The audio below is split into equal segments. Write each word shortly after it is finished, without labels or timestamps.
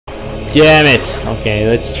Damn it. Okay,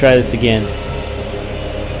 let's try this again.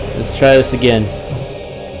 Let's try this again.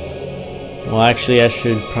 Well, actually, I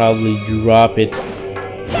should probably drop it.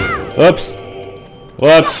 Whoops.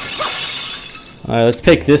 Whoops. Alright, let's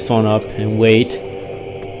pick this one up and wait.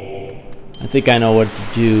 I think I know what to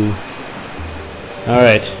do.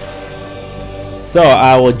 Alright. So,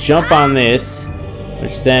 I will jump on this,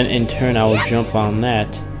 which then, in turn, I will jump on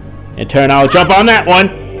that. In turn, I will jump on that one!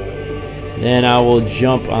 Then I will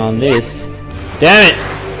jump on this. Damn it!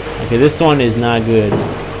 Okay, this one is not good.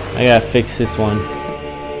 I gotta fix this one.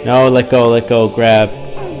 No, let go, grab.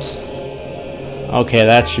 Okay,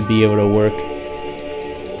 that should be able to work.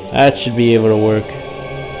 That should be able to work.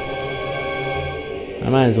 I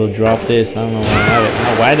might as well drop this. I don't know why I have it.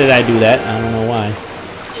 Why did I do that? I don't know why.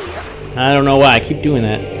 I don't know why. I keep doing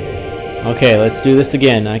that. Okay, let's do this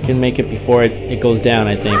again. I can make it before it goes down,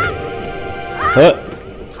 I think. Huh.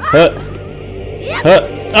 Huh. Huh.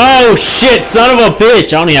 Oh, shit! Son of a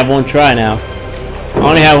bitch! I only have one try now. I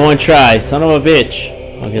only have one try. Son of a bitch.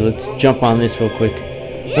 Okay, let's jump on this real quick.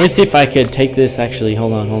 Let me see if I could take this. Actually,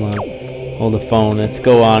 hold on. Hold the phone. Let's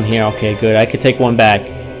go on here. Okay, good. I could take one back.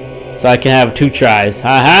 So I can have 2 tries.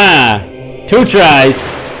 Haha! 2 tries!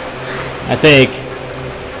 I think.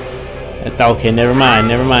 Okay, never mind.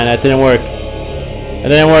 That didn't work. That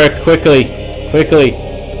didn't work. Quickly.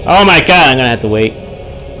 Oh my god, I'm gonna have to wait.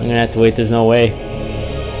 There's no way.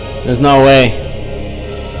 There's no way.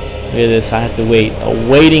 Look at this. I have to wait. A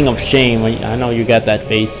waiting of shame. I know you got that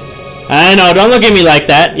face. I know. Don't look at me like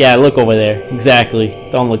that. Yeah, look over there. Exactly.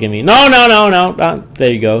 Don't look at me. No.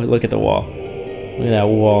 There you go. Look at the wall. Look at that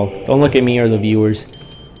wall. Don't look at me or the viewers.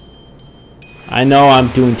 I know I'm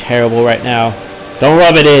doing terrible right now. Don't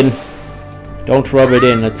rub it in. Don't rub it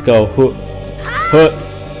in. Let's go.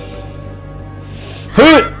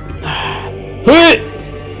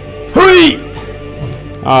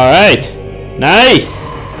 Alright.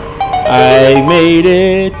 Nice. I made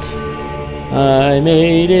it.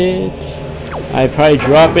 I probably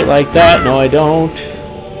drop it like that. No, I don't.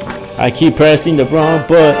 I keep pressing the wrong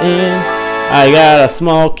button. I got a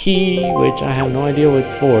small key, which I have no idea what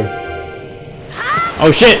it's for.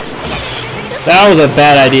 Oh shit! That was a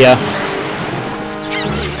bad idea.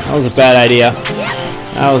 That was a bad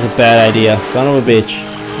idea. Son of a bitch.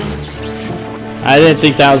 I didn't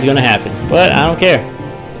think that was gonna happen, but I don't care.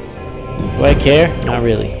 Do I care? Not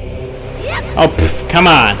really. Oh, pff, come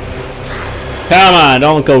on.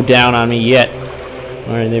 Don't go down on me yet.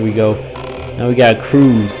 Alright, there we go. Now we gotta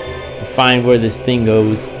cruise and find where this thing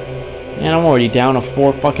goes. And I'm already down to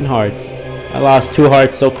 4 fucking hearts. I lost 2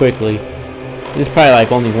 hearts so quickly. This is probably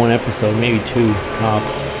like only 1 episode, maybe 2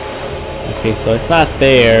 tops. Okay, so it's not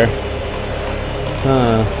there.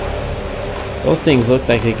 Huh. Those things look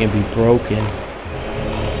like they can be broken.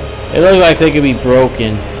 They look like they can be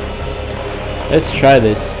broken. Let's try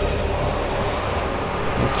this.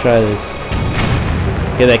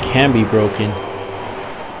 Okay, that can be broken.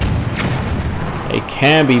 It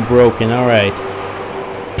can be broken, alright.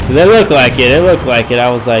 So they look like it. I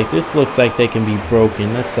was like, this looks like they can be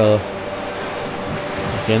broken. That's a...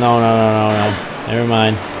 Okay, no. Never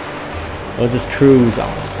mind. We'll just cruise. Oh,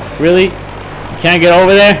 fuck. Really? You can't get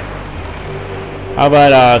over there? How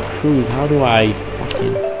about, cruise? How do I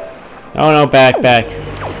fucking... No, back. How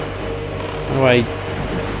do I...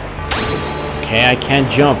 Okay, I can't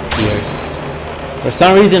jump here. For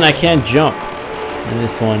some reason, I can't jump in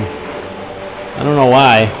this one. I don't know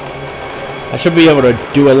why. I should be able to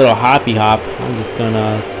do a little hoppy hop. I'm just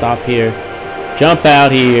gonna stop here. Jump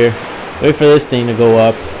out here. Wait for this thing to go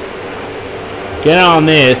up. Get on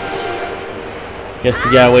this. Guess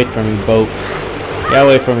you gotta wait for me, boat. Oh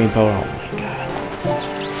my god.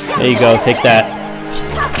 There you go, take that.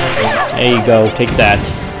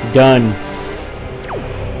 Done.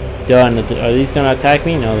 Are these gonna attack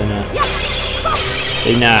me? No, they're not.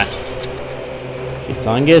 They're not. Okay,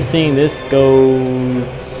 so I'm guessing this goes...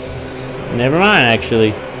 Never mind,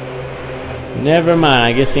 actually. Never mind.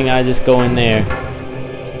 I'm guessing I just go in there.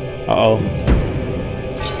 Uh-oh.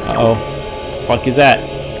 What the fuck is that?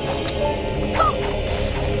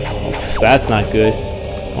 Oops, that's not good.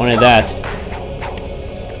 Wanted that.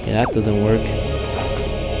 Okay, that doesn't work.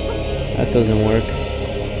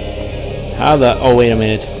 How the... Oh, wait a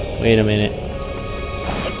minute.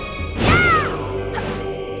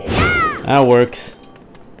 That works.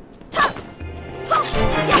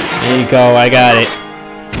 There you go, I got it.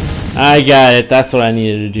 That's what I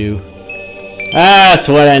needed to do. I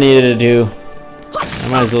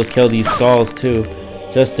might as well kill these skulls too.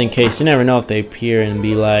 Just in case. You never know if they appear and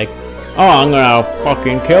be like, oh, I'm gonna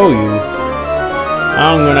fucking kill you.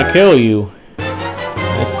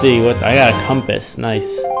 Let's see, what I got a compass.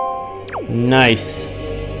 Nice. Nice.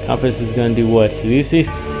 Compass is gonna do what? These,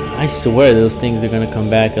 I swear those things are gonna come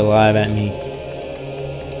back alive at me.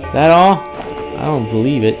 Is that all? I don't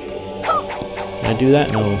believe it. Can I do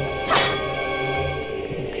that? No.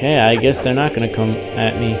 Okay, I guess they're not gonna come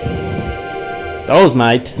at me. Those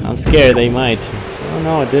might. I'm scared they might. Oh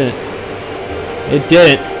no, it didn't. It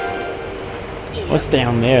didn't. What's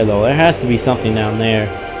down there though? There has to be something down there.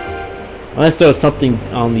 Unless there was something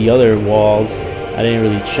on the other walls. I didn't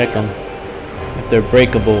really check them. If they're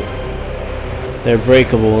breakable. They're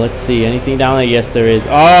breakable. Let's see. Anything down there? Yes, there is.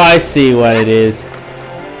 Oh, I see what it is.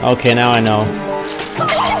 Okay, now I know.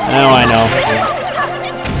 Now I know.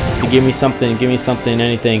 So give me something. Give me something.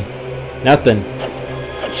 Anything. Nothing.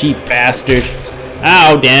 Cheap bastard.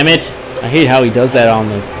 Ow, damn it. I hate how he does that on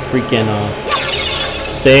the freaking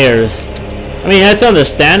stairs. I mean, that's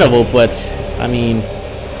understandable, but I mean,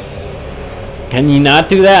 can you not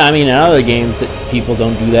do that? I mean, in other games that people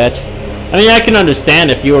don't do that. I mean, I can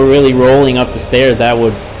understand if you were really rolling up the stairs, that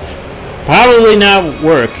would probably not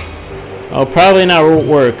work. Oh, probably not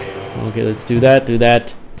work. Okay, let's do that. Do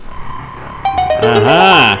that.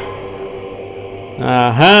 Aha.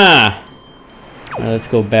 Aha. All right, let's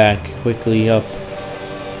go back quickly up.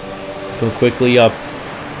 Let's go quickly up.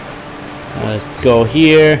 Let's go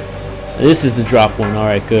here. This is the drop one.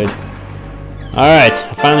 Alright, good. Alright,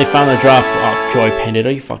 I finally found the drop. Oh, joy pendant.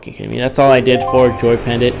 Are you fucking kidding me? That's all I did for joy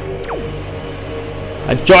pendant.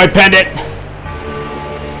 A joy pendant!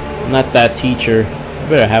 Not that teacher. I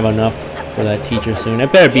better have enough for that teacher soon.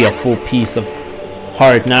 It better be a full piece of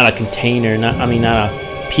heart, not a container. Not a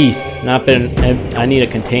piece. I need a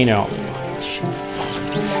container. Oh, fucking shit.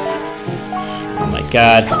 Oh my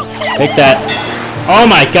god. Take that. Oh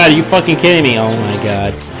my god, are you fucking kidding me? Oh my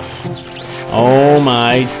god. Oh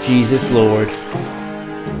my Jesus Lord.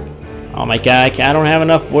 Oh my god, I don't have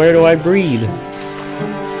enough. Where do I breathe?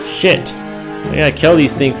 Shit. I gotta kill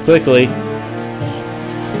these things quickly.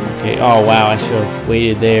 Okay, oh wow, I should have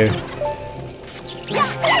waited there.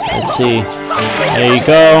 Let's see. There you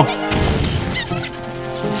go.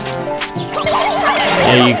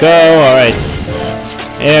 There you go, alright.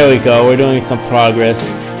 There we go, we're doing some progress.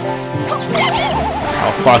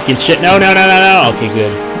 Oh fucking shit, no. Okay,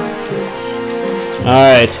 good.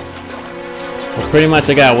 Alright. So pretty much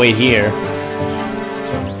I gotta wait here.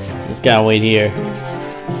 Just gotta wait here.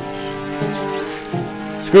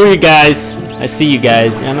 Screw you guys. I see you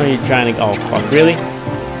guys. I know you're trying to... Oh, fuck. Really?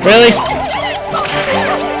 Really?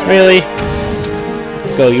 Really?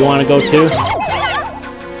 Let's go. You want to go too?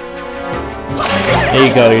 There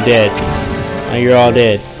you go. You're dead. Now you're all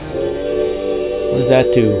dead. What does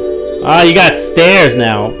that do? Ah, you got stairs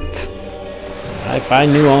now. If I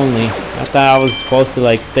knew only. I thought I was supposed to,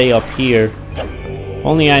 like, stay up here.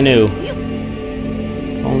 Only I knew.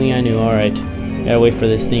 Only I knew. Alright. Gotta wait for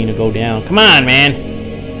this thing to go down. Come on, man!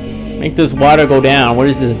 Make this water go down. What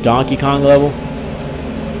is this, a Donkey Kong level?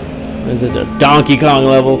 What is it, a Donkey Kong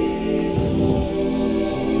level?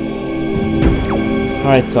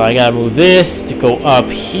 Alright, so I gotta move this to go up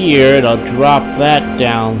here. It'll drop that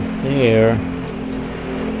down there.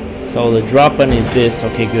 So the drop button is this.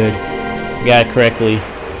 Okay, good. Got it correctly.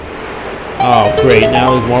 Oh, great.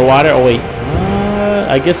 Now there's more water. Oh, wait.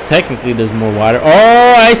 I guess technically there's more water.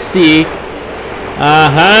 Oh, I see.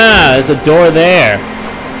 Aha. There's a door there.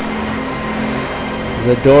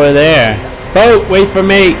 There's a door there. Boat, wait for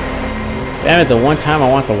me. Damn it, the one time I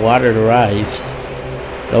want the water to rise.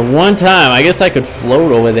 The one time. I guess I could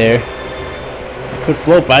float over there. I could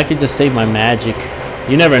float, but I could just save my magic.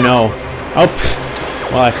 You never know. Oh, pfft.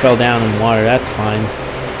 Well, I fell down in water. That's fine.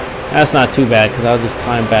 That's not too bad, because I'll just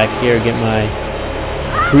climb back here, get my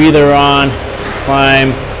breather on,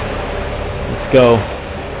 climb. Let's go.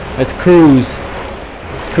 Let's cruise.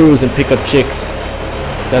 Let's cruise and pick up chicks.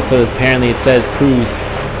 That's what apparently it says, cruise.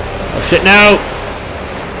 Oh shit, no!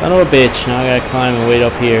 Son of a bitch. Now I gotta climb and wait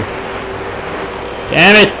up here.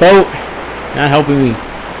 Damn it, boat! Not helping me.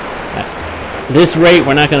 At this rate,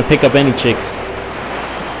 we're not gonna pick up any chicks.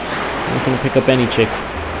 We're not gonna pick up any chicks.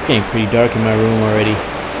 It's getting pretty dark in my room already.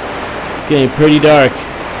 It's getting pretty dark.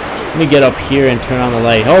 Let me get up here and turn on the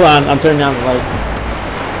light. Hold on, I'm turning on the light.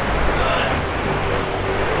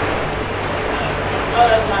 Oh,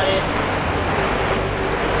 that's not it.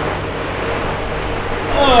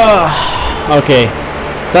 Okay.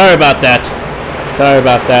 Sorry about that. Sorry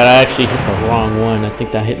about that. I actually hit the wrong one. I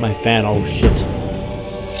think that hit my fan. Oh shit.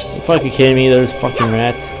 You fucking kidding me? There's fucking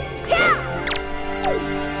rats.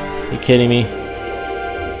 You kidding me?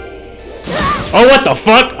 Oh, what the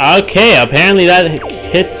fuck? Okay, apparently that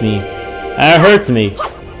hits me. That hurts me.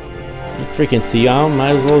 You freaking see, I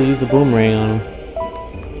might as well use a boomerang on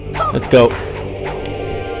him. Let's go.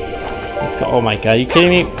 Let's go. Oh my god, are you kidding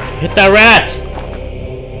me? Hit that rat!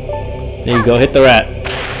 There you go, hit the rat.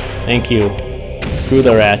 Thank you. Screw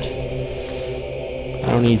the rat. I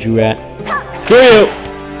don't need you, rat. Screw you!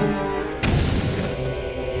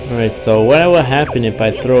 Alright, so what will happen if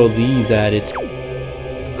I throw these at it?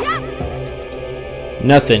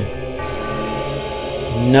 Nothing.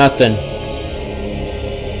 Nothing.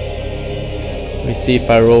 Let me see if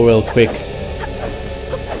I roll real quick.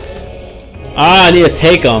 Ah, I need to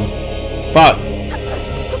take them. Fuck.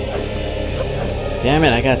 Damn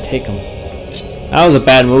it, I gotta take them. That was a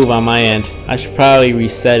bad move on my end. I should probably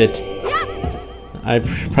reset it. I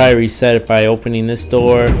should probably reset it by opening this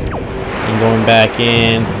door and going back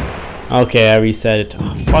in. Okay, I reset it.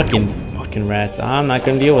 Oh, fucking rats. I'm not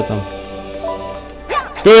gonna deal with them.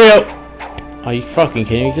 Screw you! Are you fucking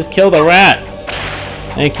kidding me? Just kill the rat!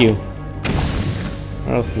 Thank you.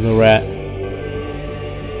 Where else is the rat?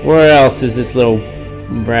 Where else is this little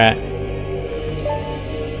rat?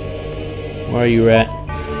 Where are you, rat?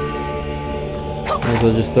 Might as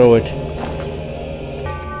well just throw it.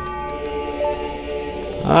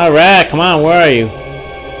 Ah, rat, come on, where are you?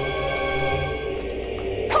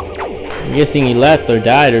 I'm guessing he left or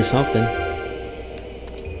died or something.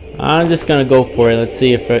 I'm just gonna go for it. Let's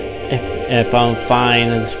see if I'm fine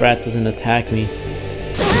and this rat doesn't attack me.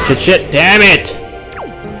 Shit, damn it!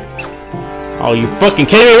 Oh, you fucking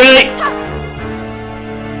kidding me, really?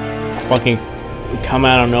 Fucking come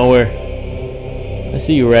out of nowhere. I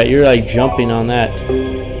see you, rat. You're like jumping on that.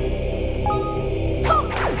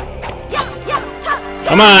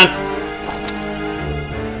 Come on!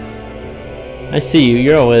 I see you.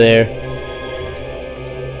 You're over there.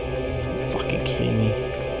 You're fucking kidding me.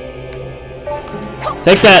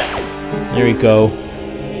 Take that! There we go.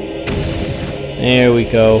 There we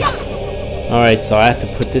go. Alright, so I have to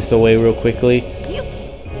put this away real quickly.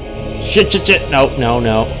 Shit. Nope, no.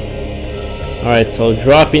 Alright, so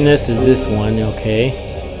dropping this is this one, okay.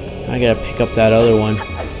 I gotta pick up that other one.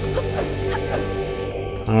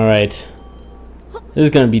 Alright. This is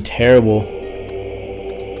gonna be terrible.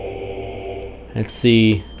 Let's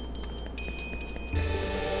see.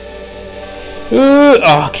 Ooh,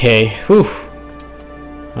 okay. Whew.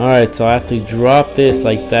 Alright, so I have to drop this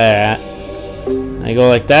like that. I go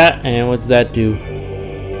like that, and what's that do?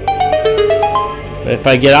 But if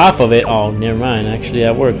I get off of it, oh, never mind. Actually,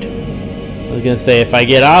 that worked. I was gonna say, if I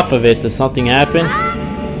get off of it, does something happen?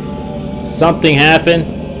 Something happen?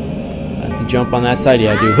 I have to jump on that side.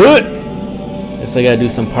 Yeah, I do. Guess I gotta do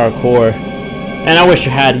some parkour. And I wish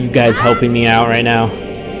I had you guys helping me out right now.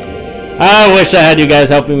 I wish I had you guys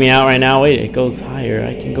helping me out right now. Wait, it goes higher.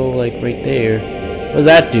 I can go like right there. What does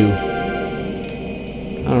that do?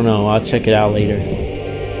 I don't know. I'll check it out later.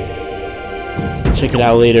 Check it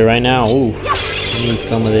out later. Right now, ooh, I need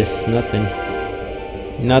some of this. Nothing.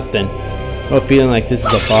 I have a feeling like this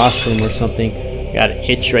is a boss room or something. Got an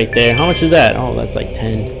itch right there. How much is that? Oh, that's like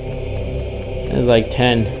 10. That's like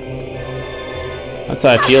 10. That's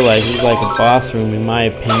how I feel like. It's like a boss room, in my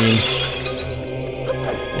opinion.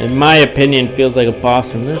 In my opinion, feels like a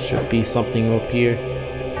boss room. There should be something up here.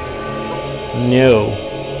 No.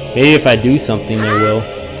 Maybe if I do something, there will.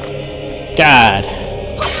 God.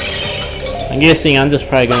 I'm guessing I'm just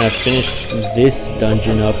probably gonna finish this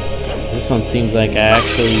dungeon up. This one seems like an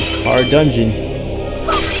actually hard dungeon.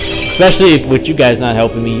 Especially if, with you guys not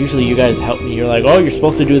helping me. Usually you guys help me. You're like, oh, you're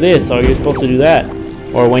supposed to do this, or you're supposed to do that.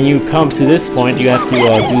 Or when you come to this point, you have to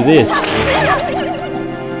do this.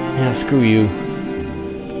 Yeah, screw you.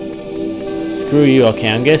 Screw you. Okay,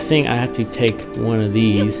 I'm guessing I have to take one of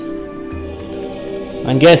these.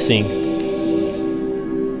 I'm guessing.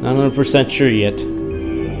 Not 100% sure yet.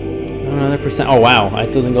 Not 100%. Oh, wow.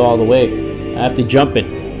 That doesn't go all the way. I have to jump it.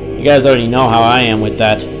 You guys already know how I am with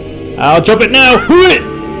that. I'll jump it now!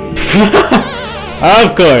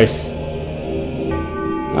 Of course.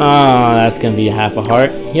 Oh, that's gonna be half a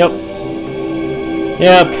heart. Yep.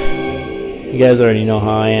 You guys already know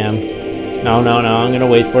how I am. No, I'm gonna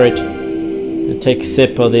wait for it. I'm gonna take a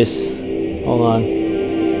sip of this. Hold on.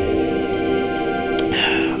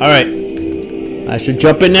 Alright. I should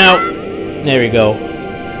jump it now. There we go.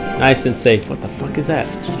 Nice and safe. What the fuck is that?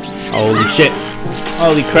 Holy shit.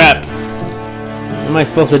 Holy crap. What am I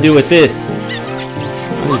supposed to do with this?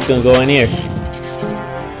 I'm just gonna go in here.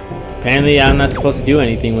 Apparently I'm not supposed to do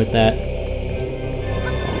anything with that.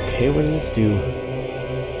 Okay, what does this do?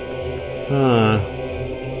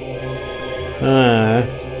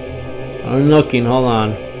 I'm looking, hold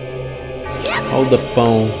on. Hold the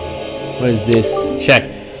phone. What is this? Check.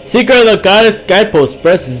 Secret of the Goddess Guidepost.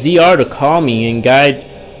 Press ZR to call me and guide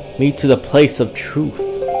me to the place of truth.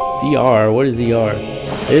 ZR? What is ZR?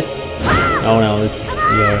 This? Oh no, this is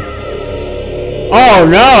ZR. Oh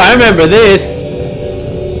no, I remember this.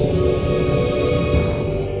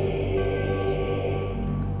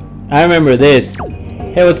 I remember this.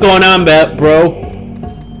 Hey, what's going on, bro?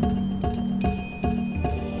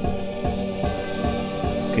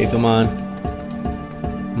 Okay, come on.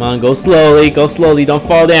 Come on, go slowly, go slowly. Don't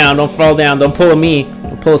fall down, don't fall down. Don't pull a me.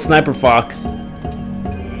 Don't pull a Sniper Fox.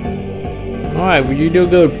 Alright, well, you do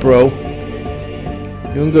good, bro.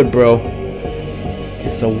 Doing good, bro. Okay,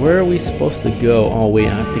 so where are we supposed to go? Oh, wait,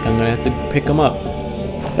 I think I'm gonna have to pick him up.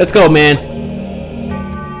 Let's go, man.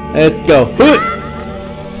 Let's go.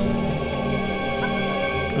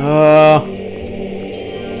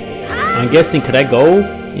 I'm guessing, could I go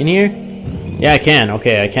in here? Yeah, I can.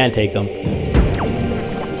 Okay, I can take him.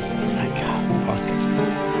 God, fuck.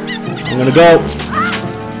 I'm gonna go.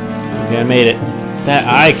 Okay, I made it. That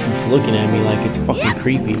eye keeps looking at me like it's fucking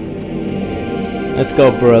creepy. Let's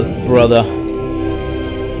go, brother.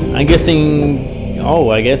 I'm guessing...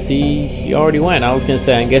 Oh, I guess he already went. I was gonna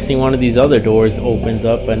say, I'm guessing one of these other doors opens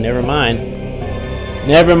up, but never mind.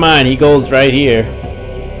 Never mind, he goes right here.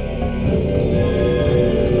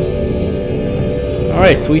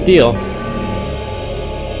 Alright, sweet deal.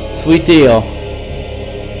 Sweet deal.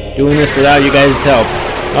 Doing this without you guys' help.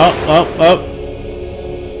 Oh.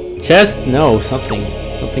 Chest? No, something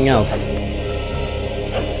else.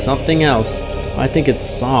 Something else. I think it's a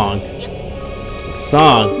song. It's a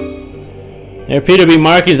song. There appear to be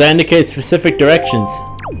markings that indicate specific directions.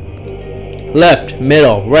 Left,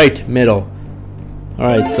 middle, right, middle.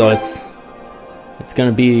 Alright, so it's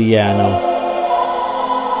gonna be, yeah, no.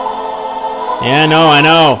 Yeah, no, I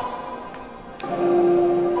know.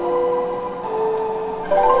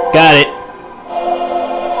 Got it.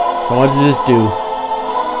 So what does this do?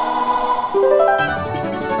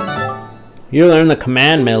 You learn the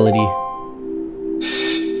command melody.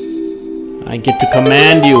 I get to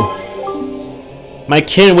command you. My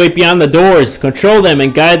kin wait beyond the doors. Control them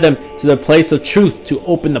and guide them to the place of truth to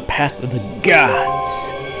open the path of the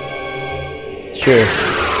gods. Sure.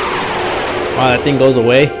 Wow, that thing goes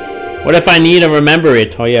away. What if I need to remember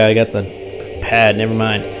it? Oh yeah, I got the pad. Never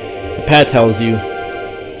mind. The pad tells you.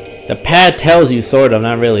 The pad tells you, sort of.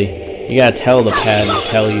 Not really. You gotta tell the pad to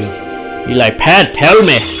tell you. You're like, pad, tell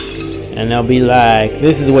me. And they'll be like,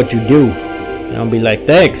 this is what you do. And I'll be like,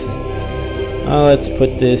 thanks. Let's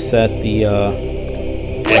put this at the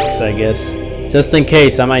X, I guess. Just in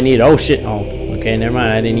case I might need it. Oh shit. Oh, okay, never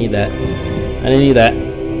mind. I didn't need that. I didn't need that.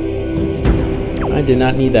 I did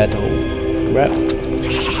not need that. Oh, crap.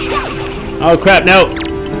 Oh crap, no!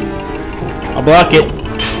 I'll block it.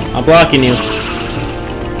 I'm blocking you.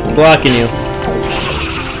 I'm blocking you.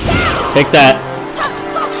 Take that.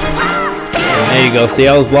 There you go. See,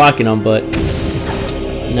 I was blocking him, but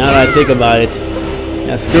now that I think about it,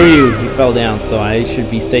 yeah, screw you. He fell down, so I should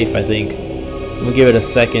be safe, I think. I'm gonna give it a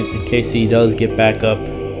second in case he does get back up.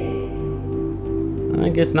 I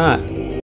guess not.